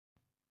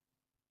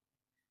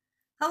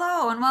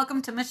Hello, and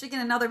welcome to Michigan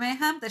and Other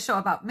Mayhem, the show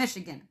about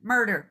Michigan,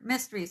 murder,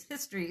 mysteries,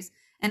 histories,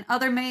 and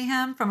other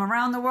mayhem from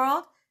around the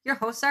world. Your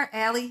hosts are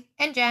Allie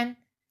and Jen.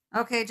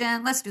 Okay,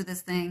 Jen, let's do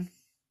this thing.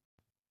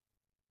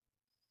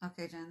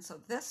 Okay, Jen, so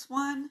this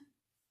one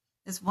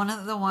is one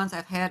of the ones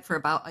I've had for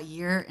about a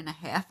year and a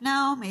half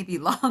now, maybe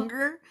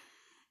longer.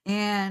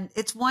 And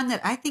it's one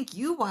that I think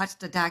you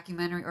watched a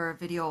documentary or a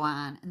video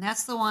on, and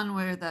that's the one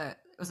where it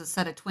was a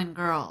set of twin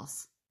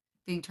girls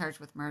being charged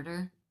with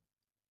murder.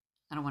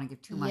 I don't want to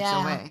give too much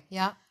away.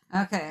 Yeah.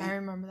 Okay. I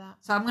remember that.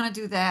 So I'm going to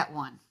do that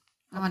one.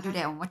 I'm going to do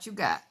that one. What you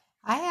got?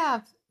 I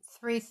have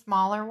 3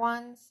 smaller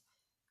ones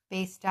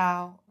based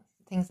out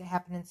things that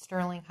happened in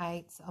Sterling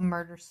Heights, a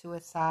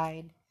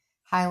murder-suicide,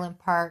 Highland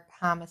Park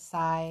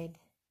homicide,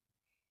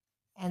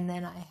 and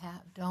then I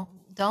have don't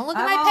look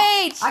at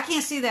my page. I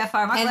can't see that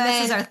far. My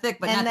glasses are thick,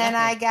 but not that thick. And then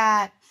I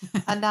got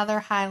another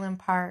Highland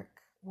Park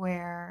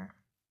where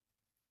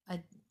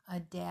a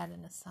dad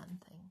and a son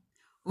thing.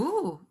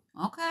 Ooh,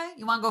 okay.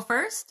 You want to go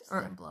first?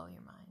 Or blow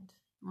your mind?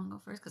 You want to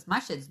go first? Because my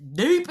shit's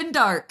deep and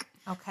dark.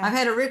 Okay. I've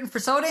had it written for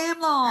so damn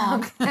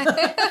long.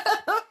 Okay.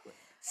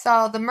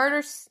 So the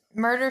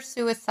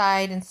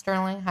murder-suicide in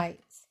Sterling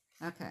Heights.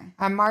 Okay.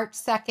 On March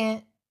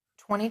 2nd,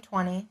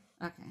 2020.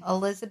 Okay.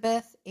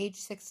 Elizabeth, age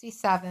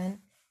 67,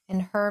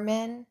 and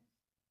Herman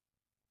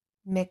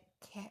McAlpine.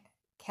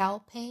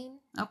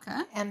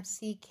 Okay.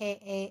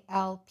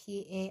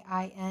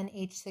 McAlpain,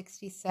 age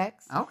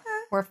 66. Okay.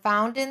 Were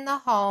found in the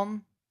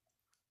home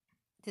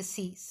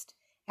deceased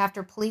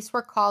after police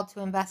were called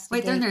to investigate.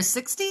 Wait, they're in their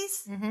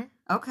 60s? Mm-hmm.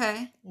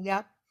 Okay.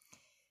 Yep.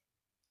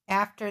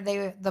 After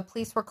the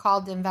police were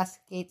called to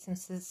investigate some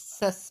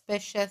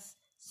suspicious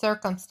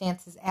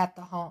circumstances at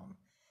the home.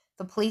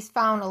 The police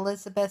found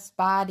Elizabeth's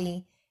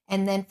body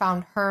and then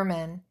found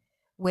Herman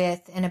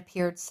with an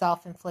appeared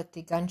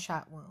self-inflicted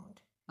gunshot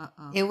wound.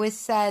 Uh-oh. It was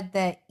said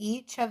that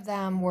each of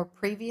them were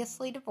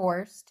previously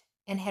divorced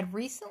and had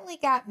recently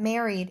got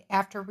married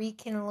after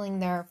rekindling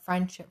their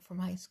friendship from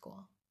high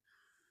school.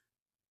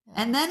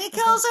 And then he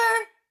kills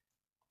her?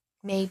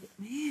 Maybe.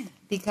 Man.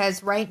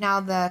 Because right now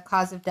the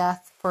cause of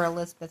death for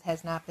Elizabeth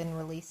has not been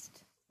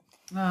released.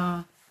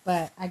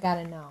 But I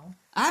gotta know.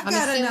 I'm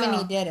assuming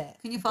he did it.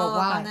 Can you follow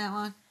up on that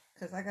one?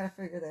 Because I gotta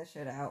figure that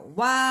shit out.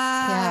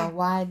 Why? Yeah,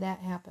 why'd that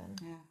happen?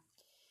 Yeah.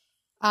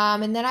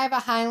 And then I have a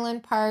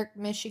Highland Park,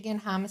 Michigan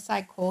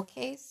homicide cold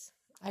case.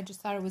 I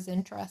just thought it was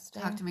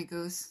interesting. Talk to me,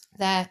 Goose.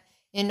 That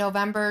in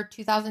November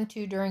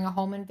 2002, during a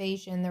home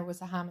invasion, there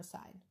was a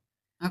homicide.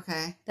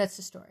 Okay. That's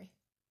the story.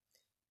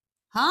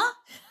 Huh?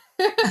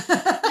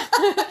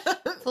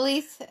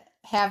 Police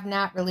have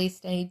not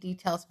released any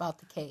details about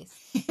the case.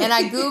 And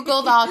I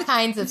Googled all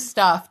kinds of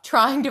stuff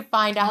trying to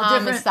find a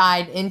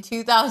homicide in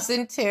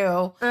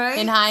 2002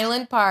 in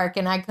Highland Park,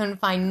 and I couldn't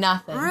find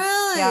nothing.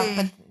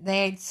 Really?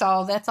 Yeah,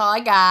 so that's all I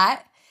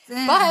got.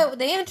 Damn. But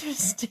the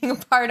interesting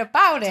part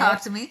about it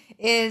Talk to me.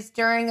 Is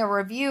during a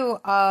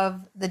review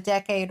of the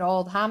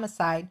decade-old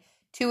homicide,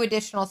 2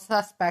 additional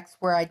suspects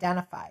were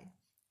identified.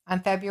 On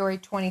February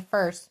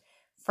 21st,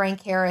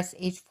 Frank Harris,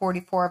 age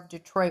 44 of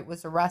Detroit,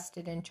 was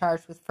arrested and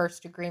charged with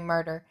first-degree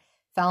murder,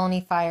 felony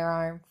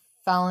firearm,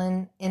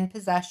 felon in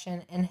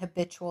possession, and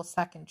habitual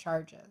second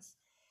charges.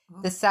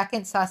 Oh. The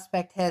second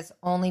suspect has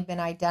only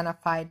been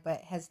identified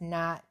but has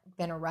not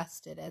been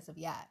arrested as of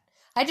yet.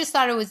 I just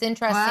thought it was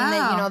interesting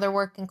that, they're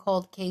working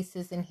cold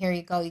cases, and here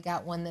you go, you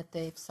got one that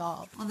they've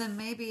solved. Well, then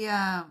maybe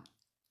not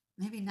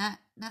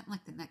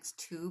like the next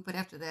 2, but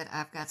after that,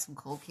 I've got some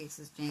cold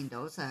cases, Jane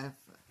Doe's. I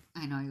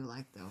know you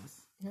like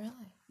those. Really?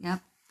 Yep.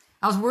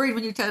 I was worried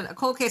when you told a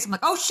cold case. I'm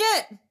like, oh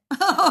shit!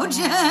 Oh,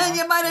 Jen,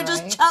 you might have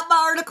just chopped my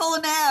article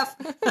in half.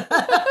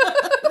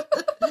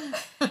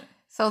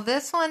 So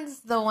this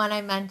one's the one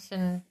I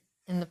mentioned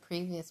in the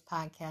previous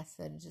podcast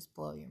that would just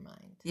blow your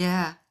mind.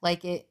 Yeah.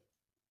 Like it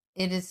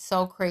is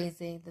so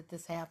crazy that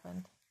this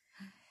happened.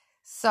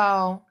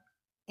 So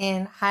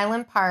in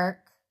Highland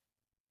Park,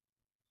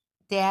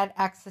 dad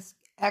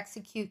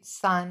executes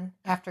son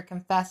after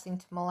confessing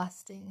to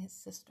molesting his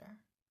sister.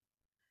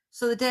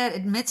 So the dad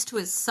admits to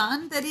his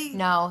son that he...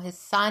 No, his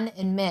son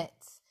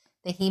admits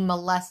that he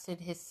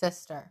molested his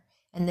sister,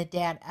 and the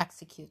dad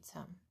executes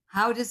him.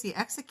 How does he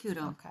execute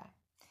him? Okay.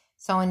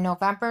 So in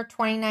November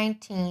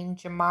 2019,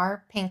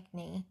 Jamar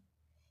Pinkney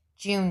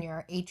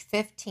Jr., age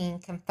 15,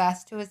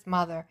 confessed to his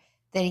mother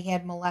that he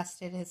had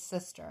molested his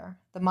sister.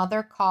 The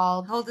mother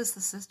called... How old is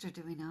the sister,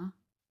 do we know?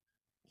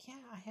 Yeah,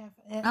 I have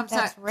it.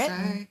 That's written,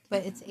 sorry.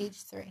 But it's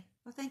age 3.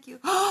 Oh, thank you.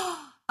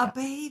 A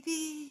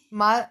baby!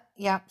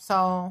 Yep,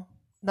 so...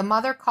 The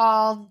mother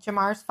called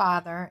Jamar's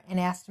father and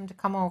asked him to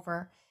come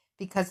over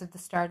because of the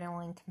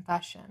startling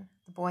confession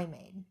the boy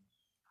made.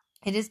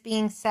 It is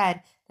being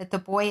said that the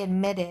boy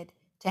admitted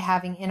to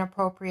having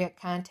inappropriate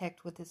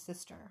contact with his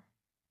sister.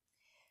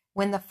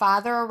 When the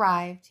father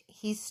arrived,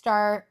 he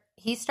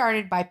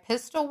started by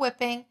pistol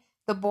whipping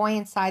the boy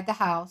inside the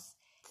house,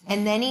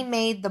 and then he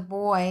made the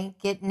boy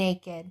get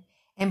naked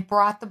and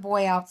brought the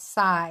boy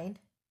outside.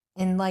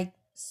 And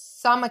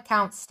some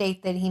accounts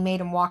state that he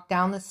made him walk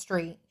down the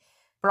street.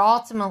 But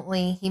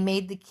ultimately, he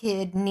made the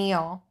kid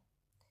kneel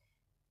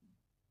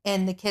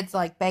And the kid's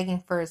like begging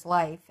for his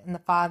life, and the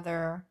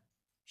father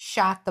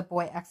shot the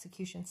boy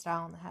execution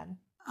style in the head.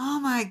 Oh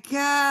my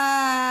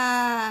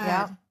God.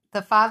 Yep.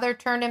 The father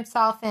turned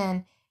himself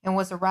in and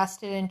was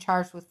arrested and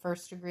charged with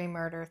first-degree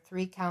murder,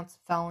 3 counts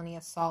of felony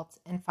assault,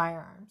 and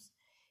firearms.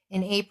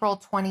 In April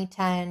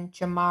 2010,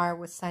 Jamar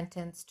was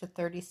sentenced to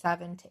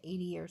 37 to 80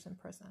 years in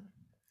prison.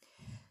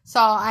 So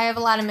I have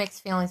a lot of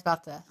mixed feelings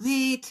about this.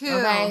 Me too.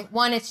 Okay?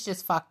 One, it's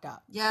just fucked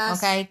up. Yes.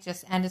 Okay?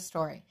 Just end of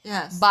story.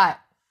 Yes. But,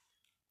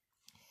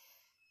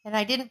 and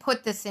I didn't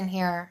put this in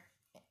here,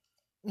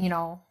 you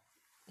know,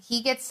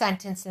 he gets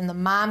sentenced and the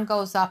mom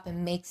goes up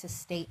and makes a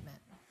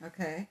statement.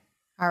 Okay.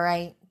 All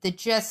right. The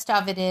gist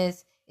of it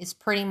is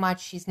pretty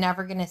much she's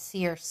never going to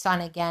see her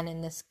son again,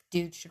 and this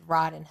dude should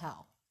rot in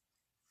hell,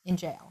 in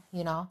jail,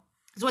 you know?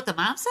 Is what the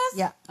mom says?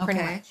 Yeah, pretty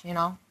Okay. much, you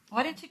know?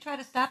 Why didn't you try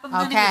to stop him?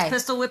 Then he Okay. was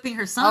pistol whipping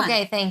her son.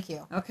 Okay, thank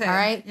you. Okay. All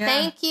right? Yeah.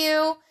 Thank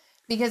you,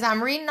 because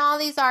I'm reading all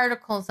these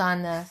articles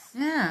on this,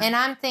 Yeah. and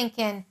I'm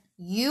thinking,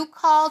 you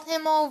called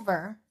him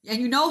over. And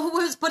you know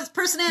what his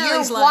personality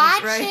You're is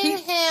like, watching right?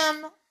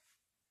 him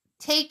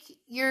take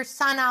your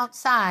son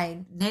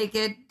outside.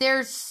 Naked.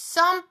 There's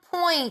some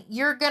point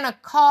you're going to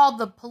call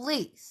the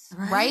police,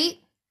 right?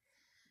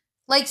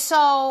 Like,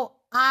 so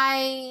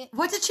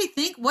What did she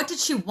think? What did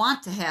she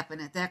want to happen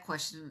at that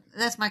question?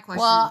 That's my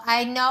question. Well,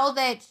 I know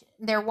that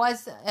there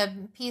was a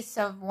piece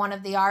of one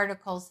of the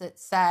articles that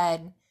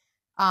said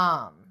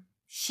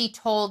she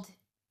told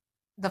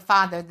the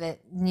father that,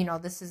 you know,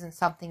 this isn't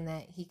something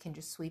that he can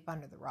just sweep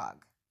under the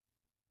rug.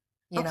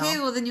 Okay,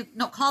 well then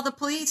call the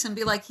police and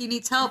be like, he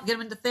needs help. Get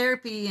him into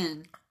therapy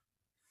and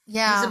he's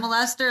a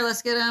molester.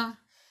 Let's get him.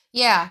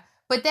 Yeah,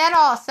 but that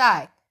all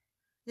aside,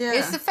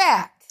 it's the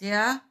fact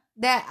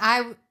that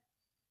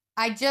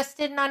I just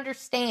didn't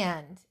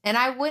understand, and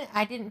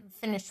I didn't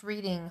finish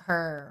reading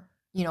her,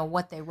 you know,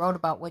 what they wrote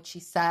about what she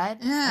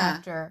said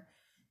after,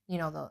 you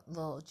know, the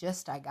little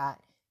gist I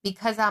got,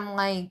 because I'm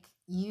like,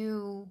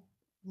 you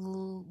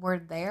were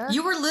there.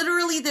 You were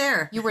literally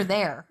there. You were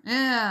there.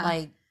 Yeah.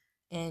 Like,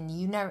 and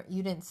you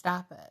didn't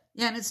stop it.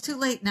 Yeah, and it's too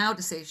late now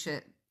to say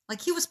shit.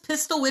 Like, he was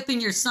pistol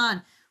whipping your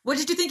son. What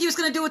did you think he was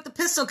going to do with the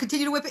pistol?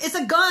 Continue to whip it? It's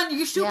a gun.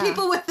 You shoot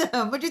people with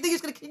them. What do you think he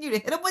was going to continue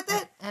to hit him with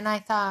it? And I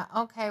thought,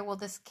 okay, well,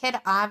 this kid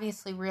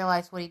obviously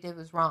realized what he did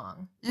was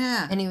wrong.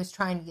 Yeah. And he was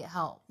trying to get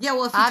help. Yeah,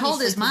 well, if he told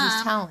his mom. He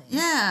was telling.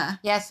 Yeah.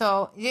 Yeah,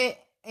 so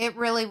it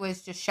really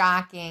was just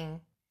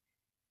shocking.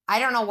 I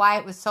don't know why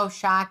it was so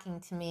shocking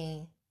to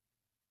me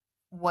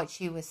what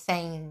she was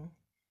saying,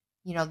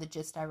 you know, the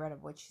gist I read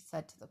of what she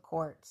said to the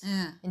courts.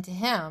 Yeah. And to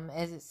him,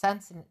 as it's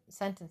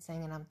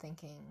sentencing, and I'm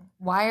thinking,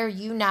 why are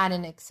you not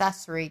an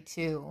accessory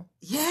to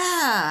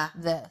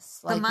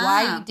this? Like,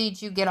 why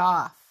did you get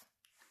off?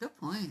 Good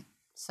point.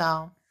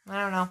 So,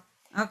 I don't know.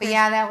 Okay. But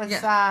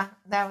yeah,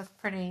 that was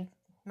pretty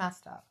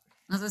messed up.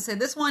 I was going to say,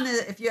 this one,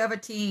 if you have a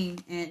teen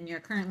and you're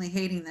currently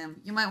hating them,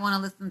 you might want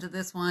to listen to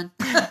this one.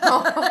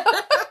 Well,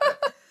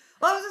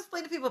 I was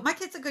explaining to people, my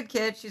kid's a good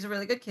kid. She's a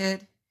really good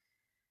kid.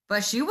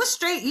 But she was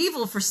straight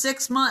evil for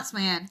 6 months,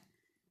 man.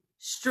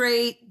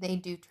 Straight. They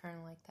do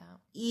turn like that.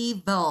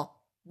 Evil.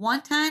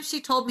 One time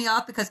she told me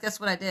off because guess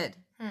what I did?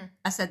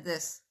 I said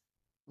this.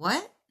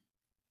 What?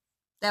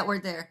 That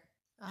word there.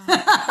 He's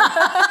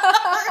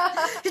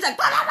like,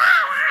 blah, blah,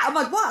 blah. I'm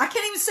like, what? I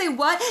can't even say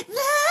what.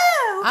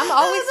 No. I'm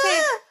always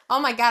saying, oh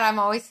my God, I'm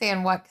always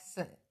saying what,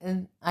 'cause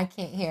I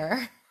can't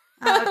hear.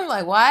 I'm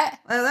like, what?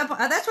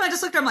 That's when I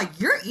just looked at her. I'm like,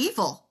 you're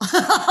evil.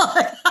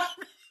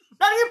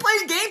 I'm not even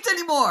playing games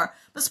anymore.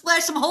 But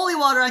splash some holy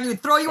water on you and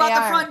throw you out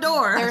the front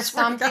door. There's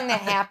something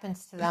that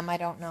happens to them. I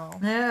don't know.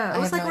 Yeah, it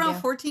was like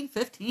around 14,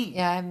 15.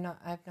 Yeah, I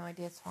have no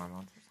idea. It's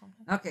hormones or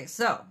something. Okay,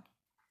 so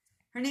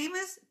her name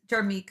is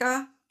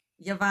Jarmika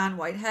Yvonne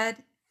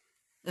Whitehead.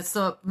 That's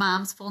the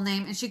mom's full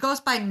name. And she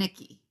goes by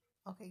Nikki.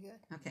 Okay, good.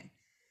 Okay.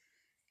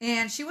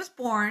 And she was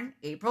born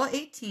April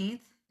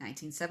 18th,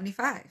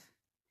 1975.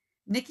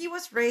 Nikki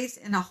was raised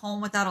in a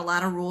home without a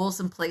lot of rules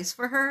in place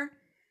for her.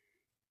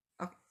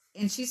 Okay.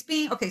 And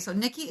so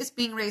Nikki is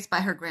being raised by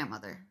her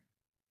grandmother.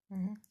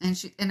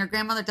 Mm-hmm. And her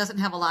grandmother doesn't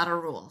have a lot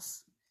of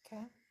rules.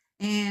 Okay.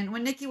 And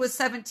when Nikki was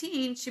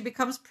 17, she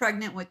becomes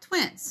pregnant with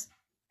twins.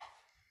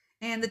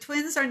 And the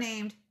twins are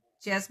named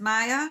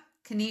Jasmaya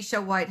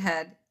Kenesha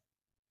Whitehead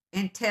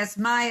and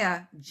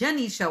Tasmaya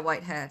Janisha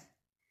Whitehead.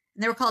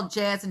 And they were called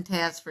Jazz and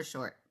Taz for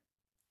short.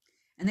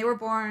 And they were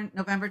born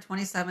November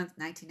 27th,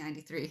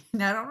 1993.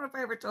 Now, I don't know if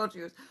I ever told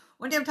you.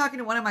 One day I'm talking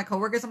to one of my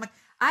coworkers. I'm like,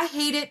 I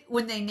hate it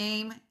when they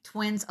name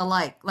twins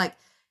alike. Like,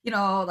 you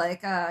know,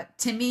 like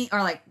Timmy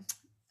or like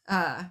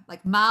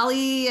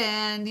Molly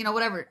and, you know,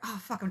 whatever.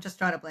 Oh, fuck, I'm just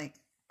drawing a blank.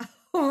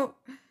 Oh,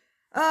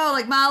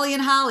 like Molly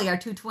and Holly are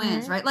two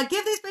twins, right? Like,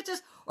 give these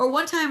bitches. Or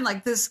one time,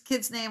 like, this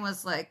kid's name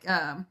was like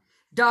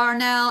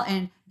Darnell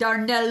and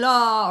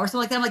Darnella or something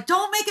like that. I'm like,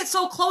 don't make it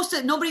so close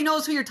that nobody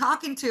knows who you're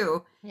talking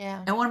to.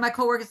 Yeah. And one of my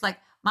coworkers like,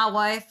 my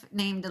wife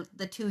named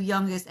the two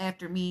youngest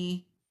after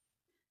me.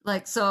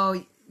 Like,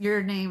 so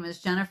your name is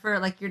Jennifer.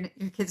 Like, your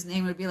kid's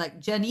name would be like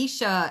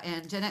Janisha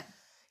and Janet.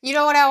 You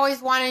know what I always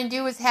wanted to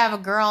do was have a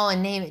girl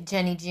and name it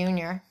Jenny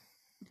Jr.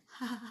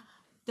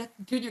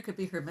 Junior could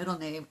be her middle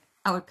name,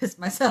 I would piss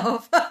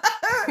myself. But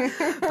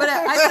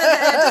I said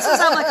that just as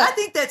I'm like, I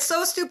think that's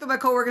so stupid. My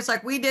coworker's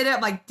like, we did it.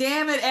 I'm like,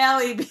 damn it,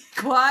 Allie, be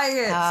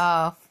quiet.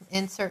 Oh,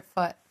 insert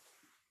foot.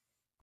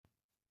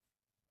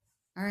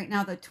 All right,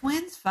 now the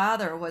twins'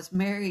 father was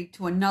married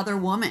to another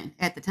woman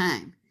at the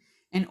time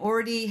and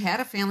already had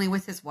a family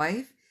with his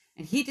wife,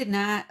 and he did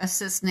not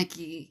assist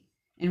Nikki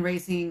in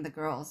raising the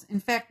girls. In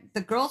fact,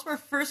 the girls were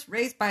first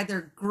raised by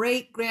their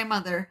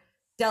great-grandmother,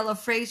 Della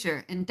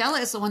Frazier, and Della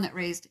is the one that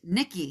raised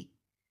Nikki.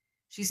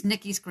 She's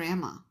Nikki's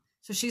grandma.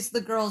 So she's the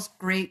girl's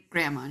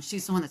great-grandma, and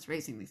she's the one that's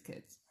raising these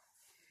kids.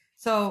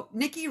 So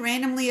Nikki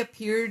randomly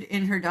appeared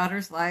in her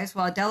daughter's lives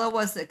while Della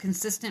was a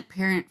consistent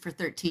parent for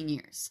 13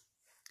 years.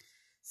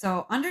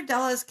 So under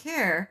Della's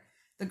care,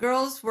 the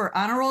girls were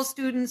honor roll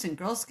students and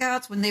Girl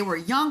Scouts when they were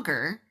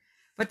younger,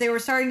 but they were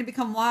starting to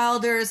become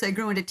wilder as they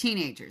grew into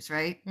teenagers,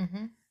 right?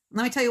 Mm-hmm.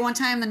 Let me tell you, one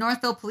time the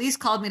Northville police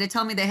called me to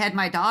tell me they had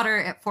my daughter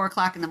at 4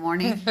 o'clock in the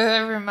morning.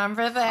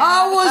 Remember that?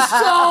 I was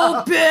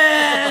so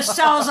pissed.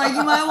 I was like,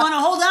 you might want to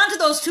hold on to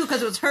those two,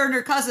 because it was her and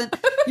her cousin.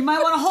 You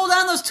might want to hold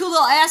on to those two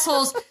little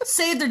assholes,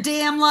 save their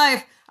damn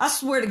life. I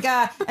swear to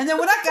God. And then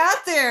when I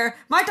got there,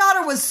 my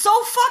daughter was so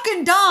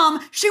fucking dumb.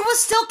 She was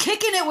still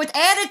kicking it with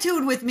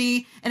attitude with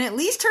me. And at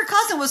least her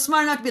cousin was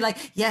smart enough to be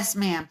like, yes,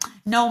 ma'am.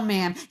 No,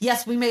 ma'am.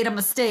 Yes, we made a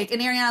mistake.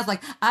 And Ariana was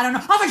like, I don't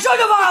know. I'm a sugar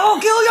bomb. I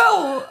won't kill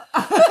you.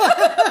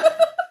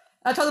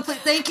 I told the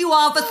police, thank you,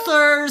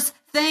 officers.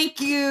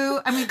 Thank you.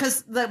 I mean,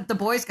 because the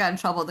boys got in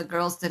trouble. The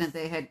girls didn't.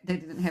 They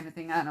didn't have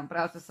anything on them. But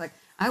I was just like,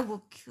 I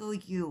will kill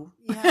you.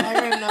 Yeah, I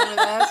remember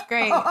that. That's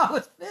great. Oh, I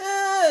was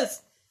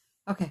pissed.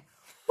 Okay.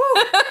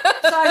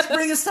 Sorry, it's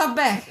bringing stuff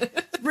back.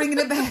 It's bringing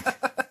it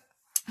back.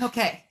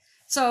 Okay.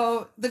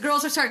 So the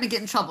girls are starting to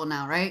get in trouble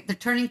now, right? They're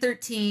turning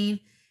 13,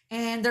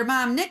 and their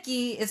mom,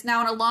 Nikki, is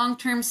now in a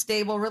long-term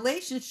stable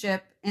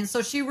relationship. And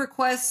so she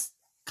requests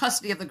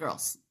custody of the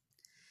girls.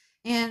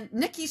 And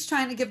Nikki's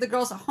trying to give the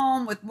girls a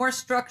home with more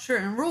structure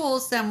and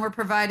rules than were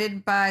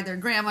provided by their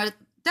grandma,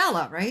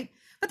 Della, right?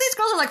 But these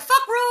girls are like,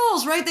 fuck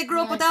rules, right? They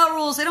grew up without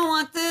rules. They don't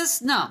want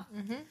this. No.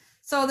 Mm-hmm.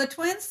 So the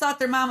twins thought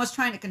their mom was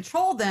trying to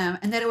control them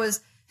and that it was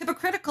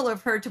hypocritical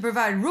of her to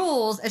provide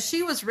rules as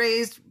she was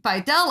raised by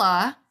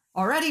Della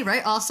already,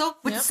 right? Also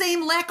with the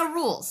same lack of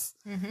rules.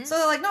 Mm-hmm. So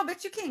they're like, no,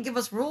 bitch, you can't give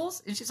us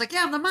rules. And she's like,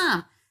 yeah, I'm the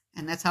mom.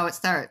 And that's how it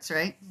starts,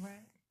 right? Right.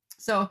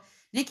 So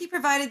Nikki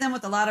provided them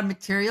with a lot of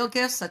material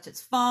gifts, such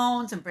as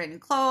phones and brand new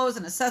clothes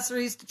and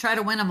accessories to try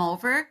to win them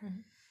over. Mm-hmm.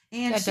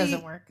 And that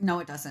doesn't work. No,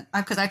 it doesn't.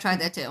 Because I tried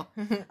that too.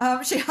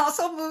 She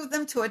also moved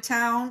them to a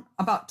town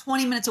about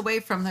 20 minutes away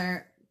from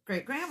their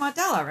great-grandma,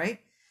 Della, right?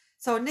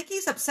 So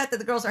Nikki's upset that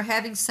the girls are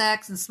having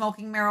sex and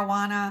smoking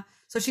marijuana.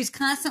 So she's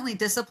constantly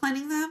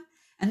disciplining them.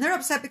 And they're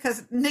upset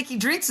because Nikki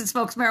drinks and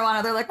smokes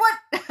marijuana. They're like, what?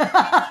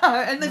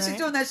 And then she's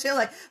doing that shit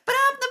like, but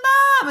I'm the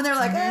mom. And they're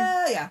like,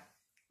 yeah.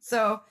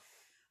 So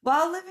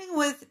while living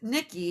with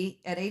Nikki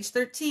at age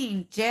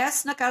 13,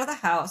 Jazz snuck out of the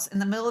house in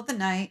the middle of the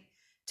night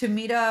to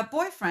meet a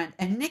boyfriend.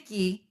 And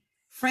Nikki,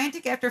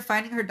 frantic after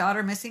finding her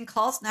daughter missing,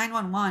 calls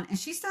 911. And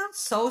she sounds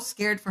so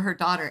scared for her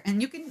daughter.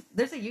 And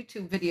there's a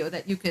YouTube video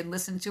that you can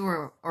listen to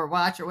or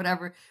watch or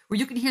whatever, where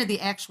you can hear the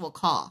actual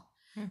call.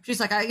 She's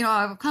like,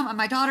 I've come,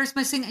 my daughter's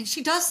missing. And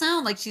she does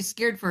sound like she's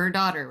scared for her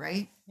daughter,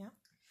 right? Yeah.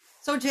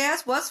 So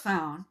Jazz was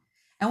found.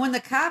 And when the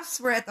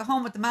cops were at the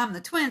home with the mom and the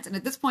twins, and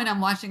at this point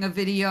I'm watching a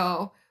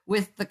video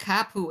with the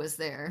cop who was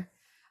there.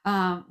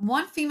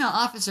 One female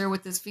officer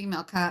with this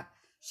female cop,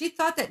 she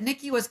thought that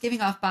Nikki was giving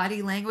off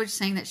body language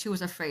saying that she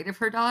was afraid of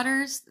her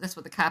daughters. That's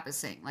what the cop is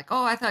saying. Like,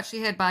 oh, I thought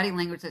she had body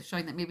language that's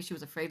showing that maybe she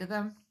was afraid of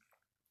them.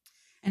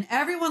 And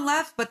everyone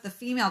left but the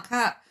female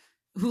cop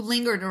who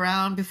lingered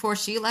around before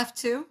she left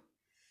too.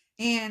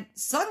 And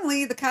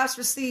suddenly the cops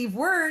receive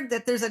word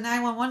that there's a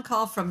 911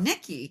 call from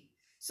Nikki.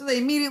 So they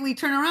immediately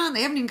turn around.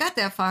 They haven't even got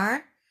that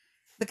far.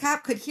 The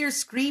cop could hear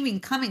screaming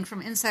coming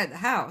from inside the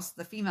house,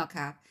 the female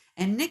cop.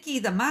 And Nikki,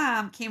 the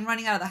mom, came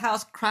running out of the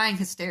house crying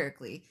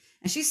hysterically.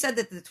 And she said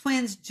that the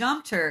twins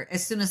jumped her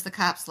as soon as the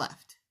cops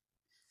left.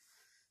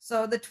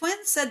 So the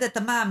twins said that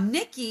the mom,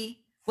 Nikki,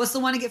 was the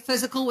one to get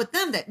physical with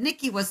them, that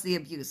Nikki was the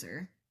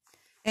abuser.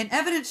 And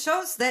evidence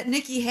shows that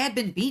Nikki had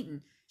been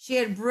beaten. She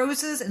had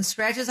bruises and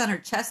scratches on her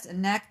chest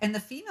and neck. And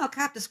the female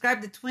cop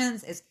described the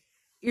twins as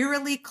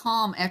eerily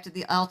calm after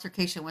the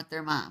altercation with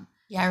their mom.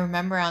 Yeah, I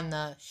remember on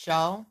the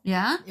show.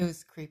 Yeah? It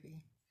was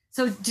creepy.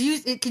 So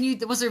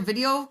was there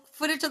video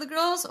footage of the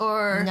girls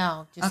or?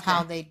 No, just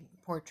how they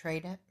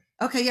portrayed it.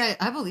 Okay, yeah,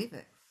 I believe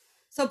it.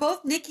 So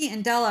both Nikki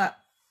and Della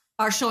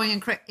are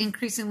showing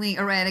increasingly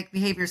erratic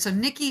behavior. So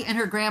Nikki and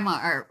her grandma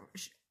are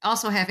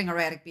also having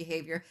erratic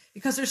behavior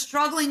because they're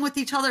struggling with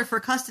each other for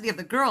custody of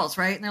the girls,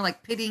 right? And they're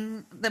like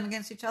pitting them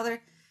against each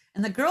other.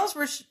 And the girls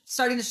were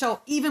starting to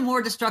show even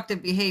more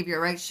destructive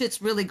behavior, right?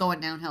 Shit's really going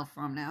downhill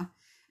for them now.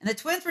 And the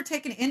twins were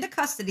taken into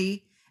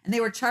custody and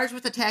they were charged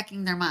with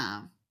attacking their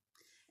mom.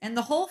 And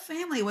the whole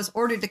family was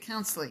ordered to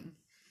counseling.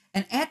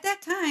 And at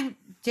that time,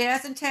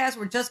 Jazz and Taz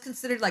were just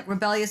considered like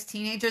rebellious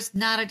teenagers,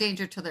 not a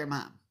danger to their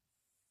mom.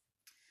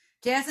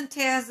 Jazz and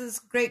Taz's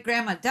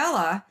great-grandma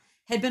Della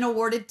had been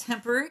awarded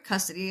temporary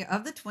custody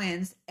of the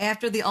twins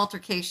after the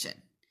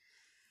altercation.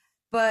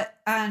 But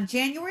on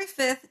January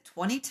 5th,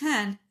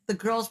 2010, the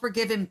girls were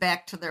given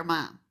back to their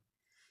mom.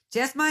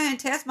 Jasmaya and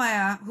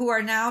Tasmaya, who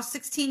are now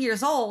 16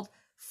 years old,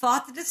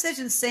 fought the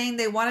decision saying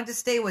they wanted to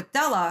stay with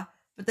Della,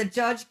 but the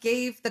judge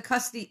gave the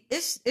custody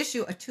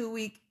issue a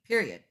 2-week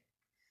period.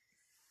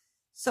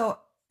 So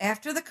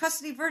after the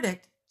custody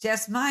verdict,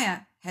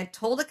 Jasmaya had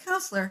told a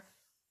counselor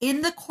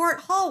in the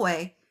court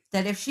hallway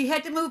that if she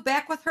had to move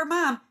back with her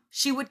mom,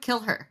 she would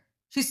kill her.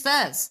 She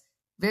says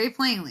very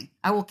plainly,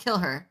 I will kill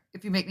her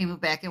if you make me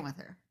move back in with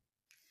her.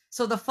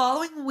 So the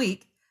following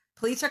week,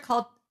 police are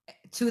called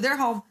to their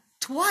home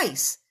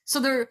twice. So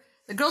the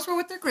girls were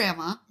with their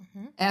grandma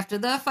after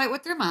the fight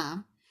with their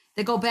mom.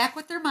 They go back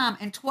with their mom,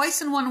 and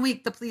twice in 1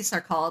 week, the police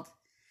are called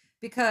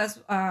because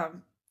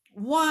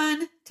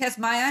one,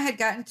 Tasmaya had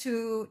gotten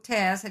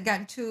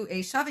to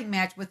a shoving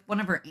match with one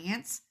of her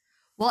aunts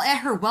while at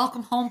her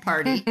welcome home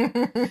party,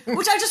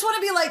 which I just want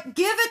to be like,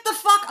 give it the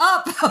fuck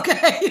up,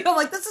 okay?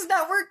 Like, this is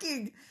not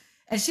working.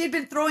 And she had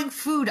been throwing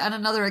food on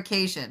another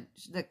occasion.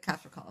 The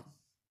cops were called.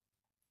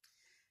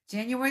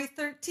 January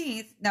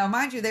 13th. Now,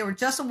 mind you, they were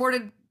just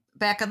awarded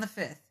back on the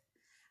 5th.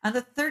 On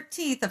the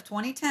 13th of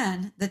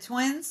 2010, the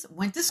twins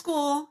went to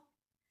school,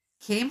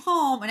 came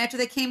home, and after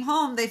they came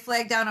home, they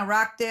flagged down a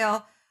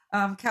Rockdale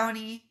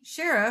County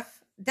sheriff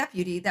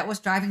deputy that was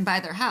driving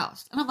by their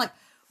house. And I'm like,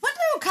 when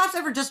do cops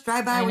ever just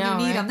drive by when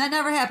you need them? That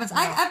never happens.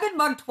 No. I've been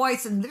mugged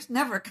twice, and there's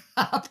never a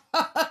cop.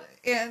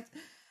 And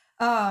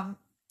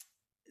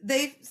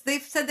they've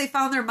said they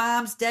found their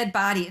mom's dead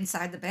body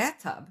inside the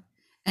bathtub.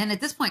 And at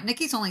this point,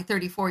 Nikki's only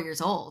 34 years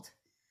old.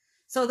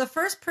 So the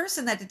first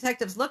person that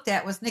detectives looked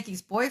at was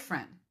Nikki's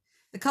boyfriend.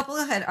 The couple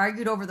had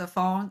argued over the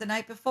phone the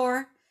night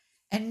before,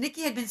 and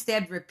Nikki had been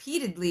stabbed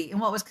repeatedly in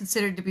what was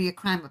considered to be a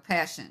crime of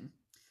passion.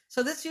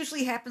 So this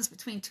usually happens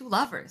between two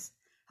lovers.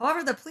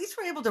 However, the police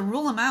were able to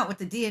rule him out with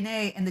the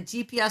DNA and the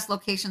GPS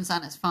locations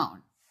on his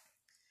phone.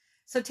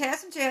 So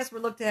Taz and Jazz were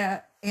looked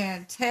at,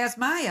 and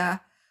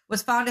Tasmaya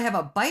was found to have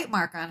a bite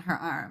mark on her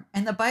arm.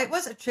 And the bite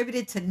was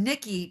attributed to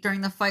Nikki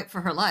during the fight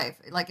for her life.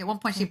 Like, at one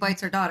point, she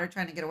bites her daughter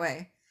trying to get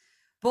away.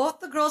 Both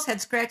the girls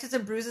had scratches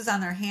and bruises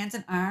on their hands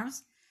and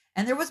arms.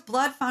 And there was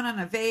blood found on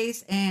a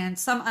vase and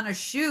some on a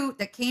shoe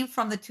that came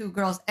from the two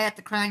girls at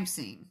the crime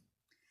scene.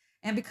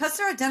 And because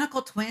they're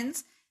identical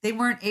twins, they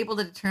weren't able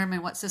to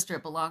determine what sister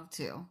it belonged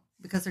to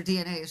because their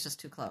DNA is just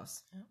too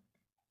close. Yep.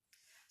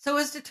 So it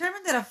was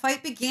determined that a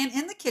fight began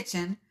in the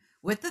kitchen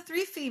with the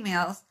three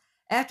females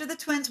after the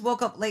twins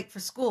woke up late for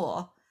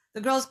school. The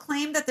girls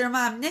claimed that their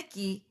mom,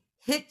 Nikki,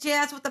 hit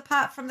Jazz with the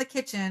pot from the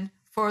kitchen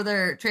for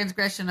their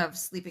transgression of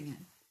sleeping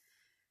in.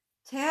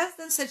 Taz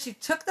then said she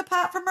took the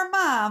pot from her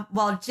mom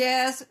while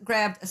Jazz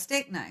grabbed a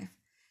steak knife.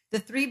 The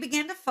three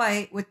began to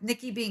fight, with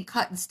Nikki being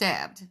cut and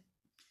stabbed.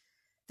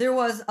 There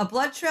was a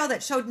blood trail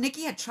that showed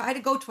Nikki had tried to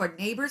go to a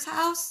neighbor's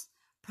house,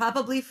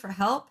 probably for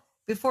help,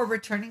 before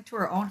returning to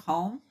her own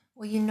home.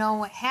 Well, you know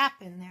what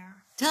happened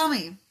there. Tell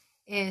me.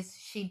 Is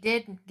she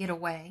did get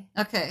away.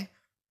 Okay.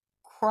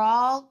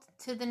 Crawled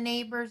to the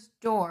neighbor's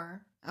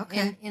door.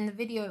 Okay. In the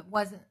video, it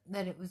wasn't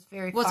that it was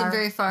very far. Wasn't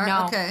very far?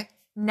 No. Okay.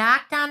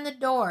 Knocked on the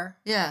door.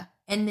 Yeah.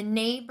 And the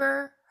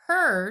neighbor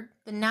heard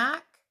the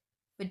knock,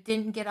 but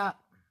didn't get up.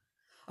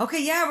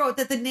 Okay, yeah, I wrote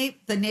that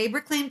the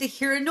neighbor claimed to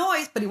hear a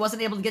noise, but he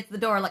wasn't able to get to the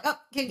door. Like, oh,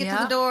 can't get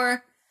to the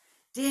door.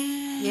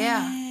 Dang.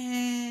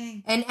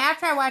 Yeah. And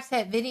after I watched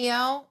that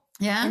video,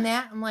 yeah, and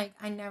that, I'm like,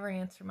 I never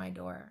answer my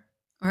door.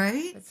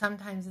 Right? But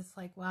sometimes it's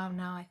like, wow,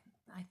 now I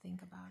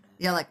think about it.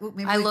 Yeah, like,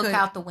 maybe I look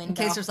out the window. In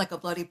case there's like a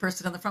bloody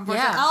person on the front porch.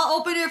 Yeah. Like, I'll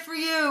open it for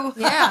you.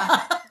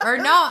 Yeah. Or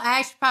no, I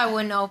actually probably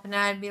wouldn't open it.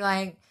 I'd be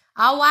like,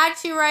 I'll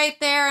watch you right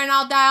there and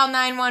I'll dial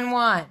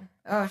 911.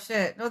 Oh,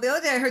 shit. No, the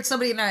other day I heard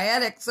somebody in our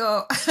attic.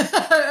 So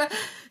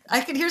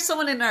I can hear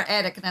someone in our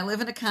attic, and I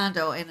live in a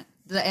condo, and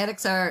the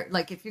attics are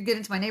like, if you get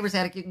into my neighbor's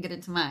attic, you can get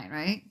into mine,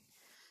 right?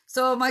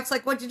 So Mike's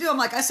like, what'd you do? I'm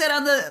like, I sat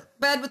on the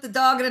bed with the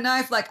dog and a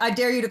knife, like, I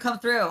dare you to come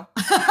through.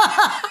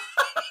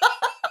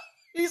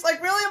 He's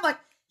like, really? I'm like,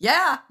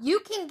 yeah.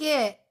 You can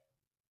get,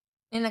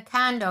 in a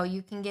condo,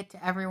 you can get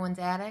to everyone's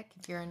attic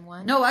if you're in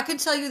one. No, I can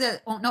tell you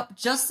that, oh, no,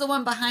 just the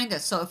one behind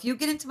us. So if you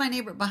get into my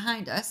neighbor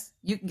behind us,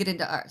 you can get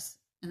into ours.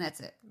 And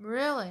that's it.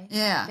 Really?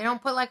 Yeah. They don't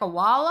put like a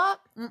wall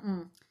up?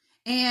 Mm-mm.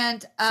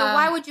 And so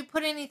why would you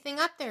put anything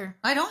up there?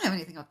 I don't have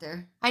anything up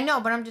there. I know,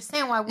 but I'm just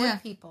saying, why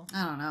would people?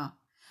 I don't know.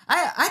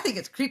 I think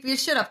it's creepy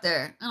as shit up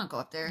there. I don't go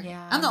up there.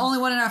 Yeah. I'm the only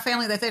one in our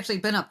family that's actually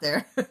been up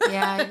there.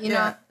 Yeah, you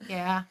know,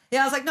 yeah.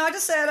 Yeah, I was like, no, I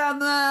just sat on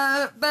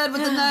the bed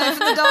with the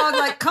knife and the dog,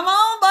 like, come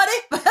on,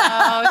 buddy.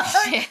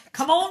 Oh, shit.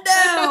 Come on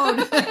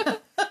down.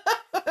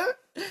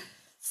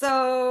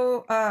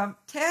 So,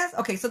 Taz,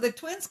 okay, so the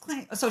twins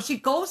claim, so she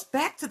goes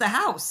back to the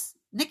house.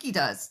 Nikki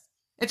does.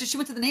 After she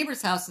went to the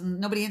neighbor's house and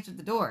nobody answered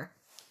the door.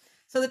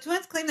 So the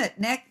twins claim that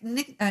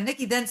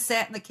Nikki then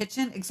sat in the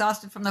kitchen,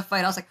 exhausted from the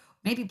fight. I was like,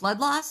 maybe blood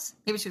loss?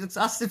 Maybe she was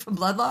exhausted from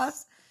blood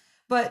loss?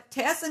 But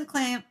Tassin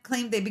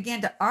claimed they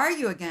began to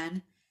argue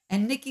again,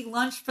 and Nikki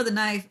lunged for the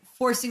knife,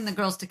 forcing the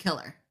girls to kill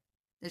her.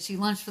 That she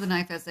lunged for the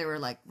knife as they were,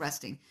 like,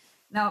 resting.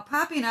 Now,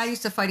 Poppy and I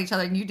used to fight each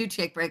other, and you do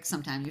take breaks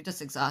sometimes. You're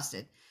just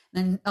exhausted.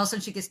 Then all of a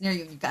sudden she gets near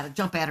you, and you got to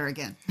jump at her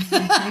again.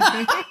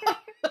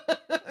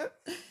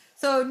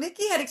 So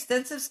Nikki had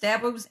extensive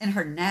stab wounds in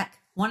her neck,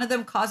 one of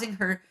them causing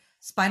her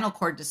spinal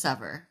cord to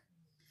sever.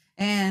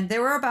 And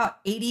there were about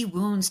 80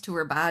 wounds to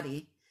her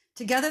body.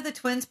 Together, the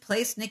twins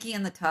placed Nikki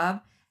in the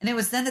tub, and it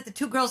was then that the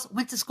two girls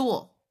went to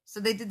school. So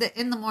they did that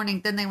in the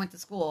morning, then they went to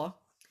school.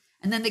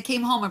 And then they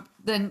came home and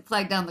then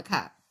flagged down the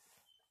cop.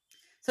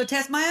 So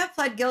Tasmaya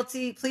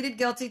pleaded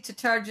guilty to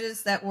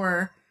charges that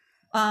were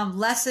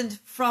lessened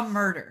from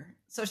murder.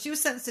 So she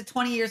was sentenced to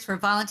 20 years for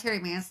voluntary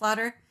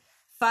manslaughter,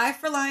 5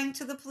 for lying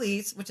to the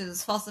police, which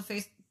is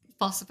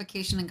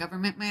falsification in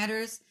government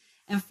matters,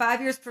 and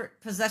 5 years for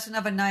possession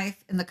of a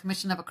knife in the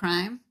commission of a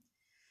crime.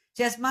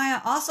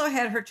 Tasmaya also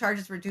had her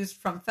charges reduced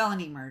from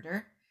felony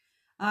murder.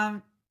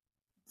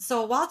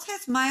 So while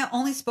Tasmaya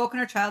only spoke in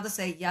her trial to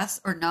say yes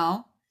or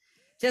no,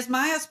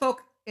 Tasmaya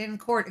spoke in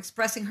court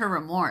expressing her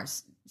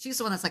remorse. She's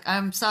the one that's like,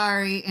 I'm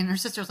sorry. And her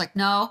sister was like,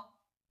 no,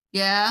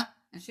 yeah.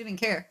 And she didn't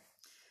care.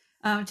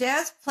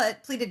 Jazz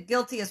pleaded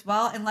guilty as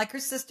well. And like her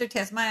sister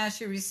Tasmaya,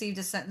 she received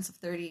a sentence of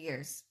 30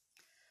 years.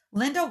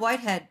 Linda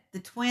Whitehead, the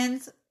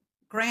twins'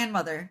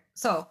 grandmother.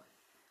 So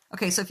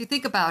if you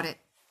think about it,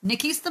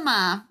 Nikki's the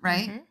mom,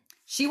 right? Mm-hmm.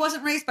 She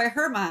wasn't raised by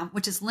her mom,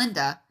 which is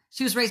Linda.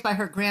 She was raised by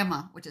her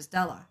grandma, which is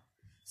Della.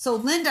 So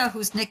Linda,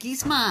 who's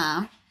Nikki's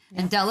mom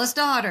and Della's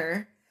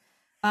daughter,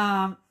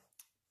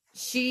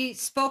 she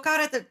spoke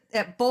out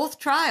at both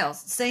trials,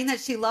 saying that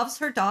she loves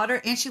her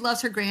daughter and she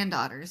loves her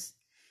granddaughters,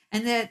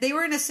 and that they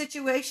were in a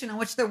situation in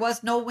which there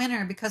was no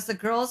winner because the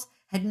girls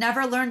had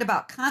never learned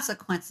about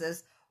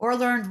consequences or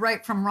learned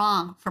right from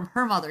wrong from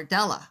her mother,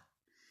 Della.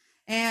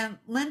 And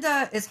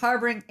Linda is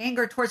harboring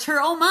anger towards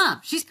her own mom.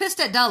 She's pissed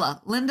at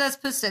Della. Linda's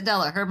pissed at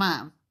Della, her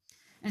mom.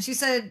 And she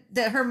said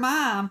that her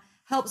mom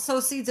helped sow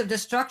seeds of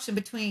destruction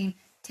between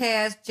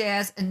Taz,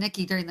 Jazz, and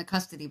Nikki during the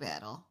custody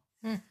battle.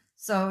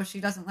 So she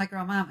doesn't like her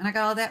own mom. And I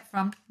got all that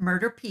from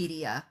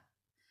Murderpedia.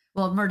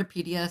 Well,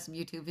 Murderpedia, some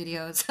YouTube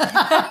videos.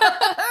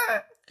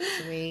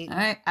 Sweet. All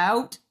right,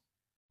 out.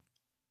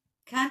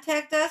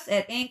 Contact us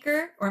at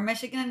Anchor or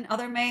Michigan and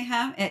Other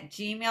Mayhem at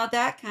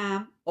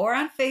gmail.com or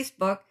on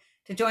Facebook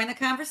to join the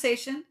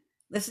conversation,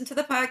 listen to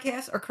the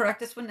podcast, or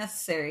correct us when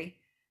necessary.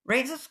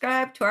 Rate and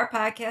subscribe to our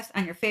podcast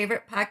on your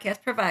favorite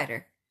podcast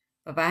provider.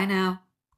 Bye-bye now.